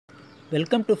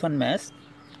Welcome to fun maths.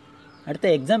 அடுத்த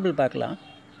example பார்க்கலாம்.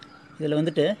 இதில்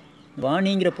வந்துட்டு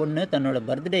வாணிங்கிற பொண்ணு தன்னோட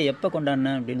பர்த்டே எப்போ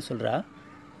கொண்டாடின அப்படின்னு சொல்கிறா.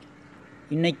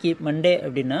 இன்றைக்கி மண்டே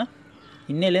அப்படின்னா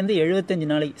இன்னையிலேருந்து 75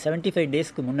 நாளைக்கு 75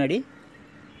 டேஸ்க்கு முன்னாடி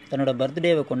தன்னோட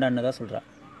பர்த்டேவை கொண்டாடினதாக சொல்கிறா.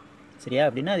 சரியா?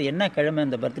 அப்படின்னா அது என்ன கிழமை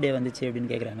அந்த பர்த்டே வந்துச்சு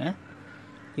அப்படின்னு கேட்குறாங்க.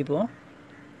 இப்போது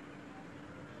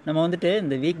நம்ம வந்துட்டு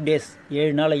இந்த வீக் டேஸ்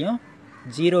 7 நாளையும்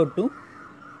 0 to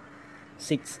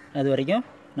 6 அது வரைக்கும்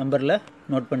நம்பரில்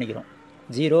நோட் பண்ணிக்கிறோம்.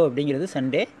 0 அப்படிங்கிறது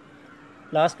சண்டே,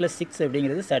 லாஸ்ட்டில் 6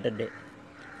 அப்படிங்கிறது சாட்டர்டே,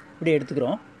 இப்படி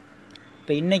எடுத்துக்கிறோம்.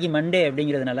 இப்போ இன்றைக்கி மண்டே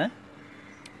அப்படிங்கிறதுனால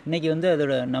இன்றைக்கி வந்து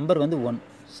அதோட நம்பர் வந்து 1.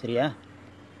 சரியா?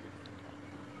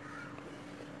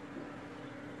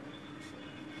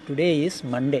 Today is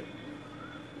Monday.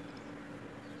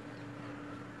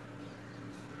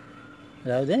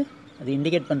 அதாவது அது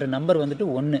இண்டிகேட் பண்ணுற நம்பர் வந்துட்டு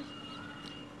 1,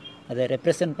 அதை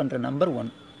ரெப்ரசன்ட் பண்ணுற number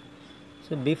 1.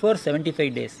 So before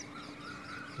 75 days,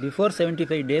 before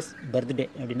 75 days birthday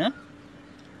அப்படின்னா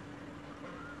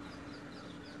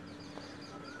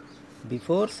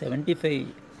before 75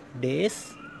 days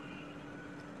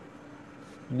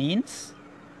means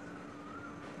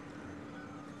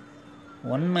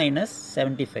 1 minus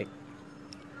 75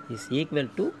 is equal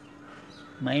to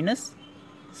minus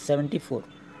 74.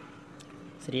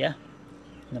 சரியா?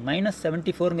 இந்த மைனஸ்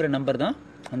 74ங்கிற நம்பர் தான்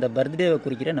அந்த பர்த்டேவை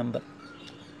குறிக்கிற நம்பர்.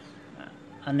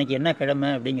 அன்றைக்கி என்ன கிழமை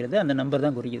அப்படிங்கிறது அந்த நம்பர்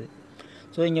தான் குறிக்குது.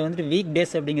 ஸோ இங்கே வந்துட்டு வீக்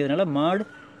டேஸ் அப்படிங்கிறதுனால மாடு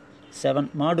 7,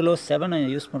 மாடுலோ 7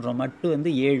 யூஸ் பண்ணுறோம். மட்டு வந்து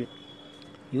 7.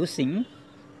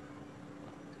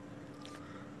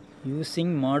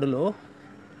 யூஸிங் மாடுலோ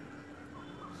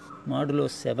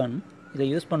 7 இதை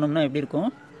யூஸ் பண்ணோம்னா எப்படி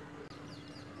இருக்கும்?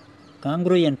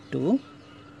 காங்க்ரூயன்ட் டு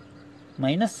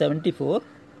minus 74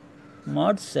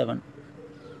 mod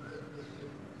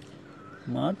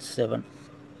 7.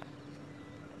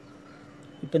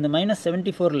 இப்போ இந்த மைனஸ்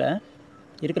 74ல்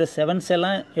இருக்கிற 7s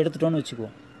எல்லாம் எடுத்துட்டோன்னு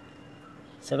வச்சுக்குவோம்.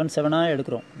 7 7ஆக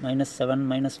எடுக்கிறோம். -7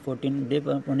 -14 இப்படியே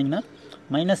போனீங்கன்னா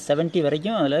 -70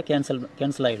 வரைக்கும் அதில்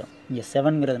கேன்சல் ஆகிடும். இங்கே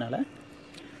 7ங்கிறதுனால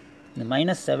இந்த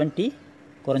 -70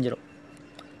 குறைஞ்சிரும்.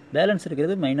 பேலன்ஸ்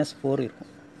இருக்கிறது -4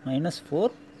 இருக்கும். -4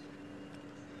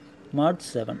 mod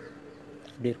 7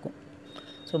 இப்படி இருக்கும்.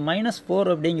 ஸோ -4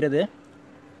 அப்படிங்கிறது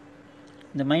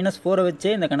இந்த -4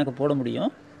 வச்சே இந்த கணக்கு போட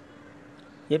முடியும்.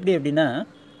 எப்படி அப்படின்னா,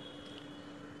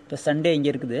 இப்போ சண்டே இங்கே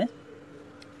இருக்குது,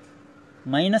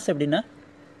 மைனஸ் அப்படின்னா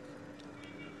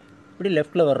இப்படி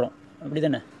லெஃப்டில் வர்றோம், அப்படி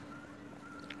தானே?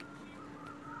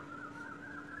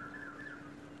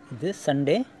 இது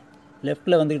சண்டே,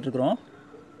 லெஃப்டில் வந்துக்கிட்டு இருக்கிறோம்.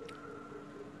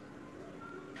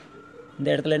 இந்த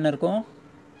இடத்துல என்ன இருக்கும்?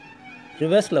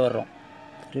 ரிவர்ஸில்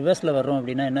வர்றோம்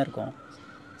அப்படின்னா என்ன இருக்கும்?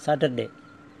 சாட்டர்டே.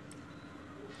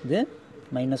 இது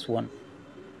 -1.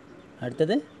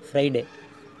 அடுத்தது ஃப்ரைடே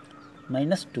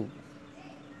 -2.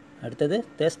 அடுத்தது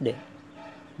தேர்ஸ்டே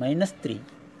 -3.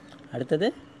 அடுத்தது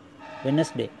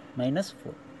வெட்னஸ்டே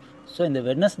 -4. ஸோ இந்த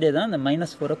வெட்னஸ்டே தான் இந்த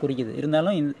 -4 குறிக்குது.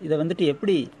 இருந்தாலும் இதை வந்துட்டு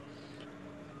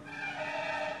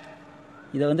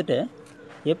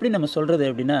எப்படி நம்ம சொல்கிறது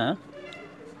அப்படின்னா,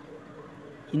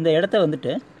 இந்த இடத்த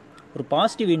வந்துட்டு ஒரு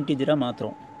பாசிட்டிவ் இன்டீஜராக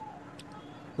மாற்றுறோம்.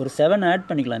 ஒரு 7 ஆட்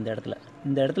பண்ணிக்கலாம்.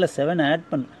 இந்த இடத்துல 7 ஆட்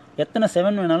எத்தனை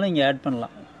 7 வேணாலும் இங்கே ஆட்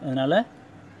பண்ணலாம். அதனால்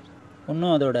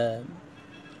ஒன்றும் அதோட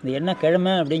இந்த என்ன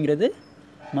கிழமை அப்படிங்கிறது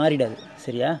மாறிடாது.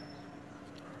 சரியா?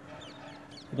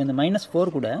 இப்போ இந்த -4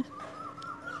 கூட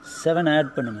 7 ஆட்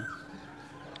பண்ணுங்கள்,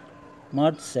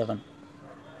 mod 7.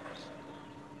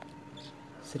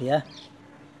 சரியா?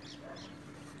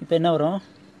 இப்போ என்ன வரும்?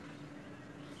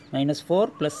 -4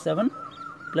 + 7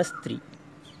 + 3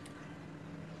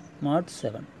 mod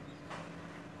 7.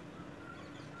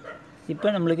 இப்போ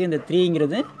நம்மளுக்கு இந்த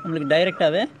 3ங்கிறது நம்மளுக்கு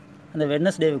டைரெக்டாகவே அந்த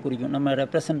வெட்னஸ்டேவை குறிக்கும். நம்ம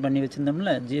ரெப்ரசன்ட் பண்ணி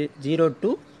வச்சுருந்தோம்ல 0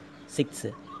 to 6,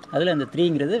 அதில் அந்த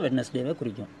 3ங்கிறது வெட்னஸ்டேவை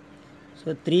குறிக்கும். So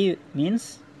 3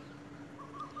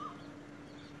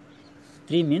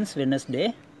 means Wednesday.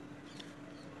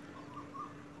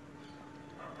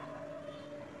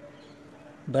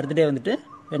 பர்த்டே வந்துட்டு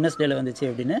வெட்னஸ்டேயில் வந்துச்சு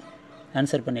அப்படின்னு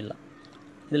ஆன்சர் பண்ணிடலாம்.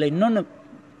 இதில் இன்னொன்று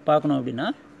பார்க்கணும் அப்படின்னா,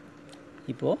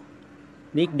 இப்போது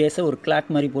வீக் டேஸை ஒரு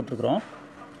கிளாக் மாதிரி போட்டிருக்கிறோம்.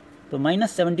 இப்போ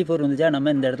 -74 வந்துச்சா,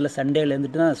 நம்ம இந்த இடத்துல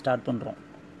சண்டேலேருந்துட்டு தான் ஸ்டார்ட் பண்ணுறோம்.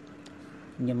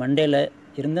 இங்கே மண்டேயில்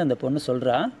இருந்து அந்த பொண்ணு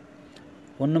சொல்கிறா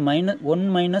 1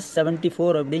 minus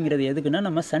 74 அப்படிங்கிறது எதுக்குன்னா,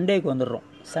 நம்ம சண்டேக்கு வந்துடுறோம்.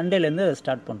 சண்டேலேருந்து அதை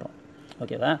ஸ்டார்ட் பண்ணுறோம்.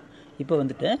 ஓகேவா? இப்போ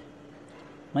வந்துட்டு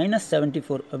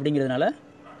 -74 அப்படிங்கிறதுனால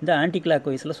இந்த ஆன்டி கிளாக்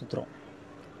வைஸில் சுற்றுறோம்.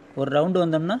 ஒரு ரவுண்டு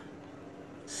வந்தோம்னா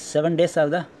 7 டேஸ்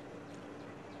ஆகுதா?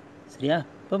 சரியா?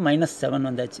 இப்போ -7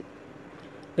 வந்தாச்சு.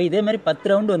 இப்போ இதே மாதிரி 10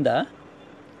 ரவுண்டு வந்தால்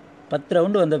 10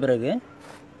 ரவுண்டு வந்த பிறகு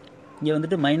இங்கே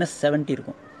வந்துட்டு -70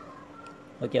 இருக்கும்.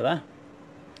 ஓகேவா?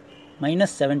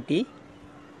 -70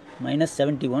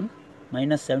 -71,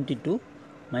 -72,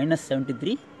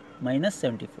 -73,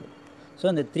 -74. ஸோ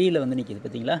அந்த 3ல் வந்து நிற்கிது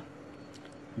பார்த்தீங்களா.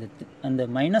 அந்த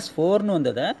 -4ன்னு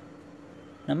வந்ததை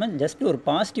நம்ம ஜஸ்ட் ஒரு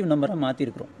பாசிட்டிவ் நம்பராக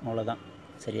மாற்றிருக்கிறோம், அவ்வளோதான்.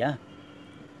 சரியா?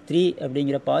 3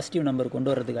 அப்படிங்கிற பாசிட்டிவ் நம்பர் கொண்டு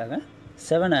வர்றதுக்காக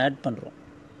 7 ஆட் பண்ணுறோம்.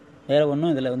 வேறு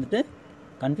ஒன்றும் இதில் வந்துட்டு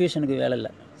கன்ஃபியூஷனுக்கு வேலை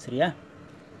இல்லை. சரியா?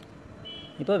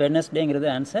 இப்போ வெட்னஸ்டேங்கிறது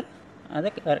ஆன்சர். அதை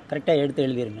கரெக்டாக எடுத்து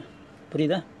எழுதிருங்க.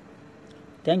 புரியுதா?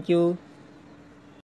 தேங்க்யூ.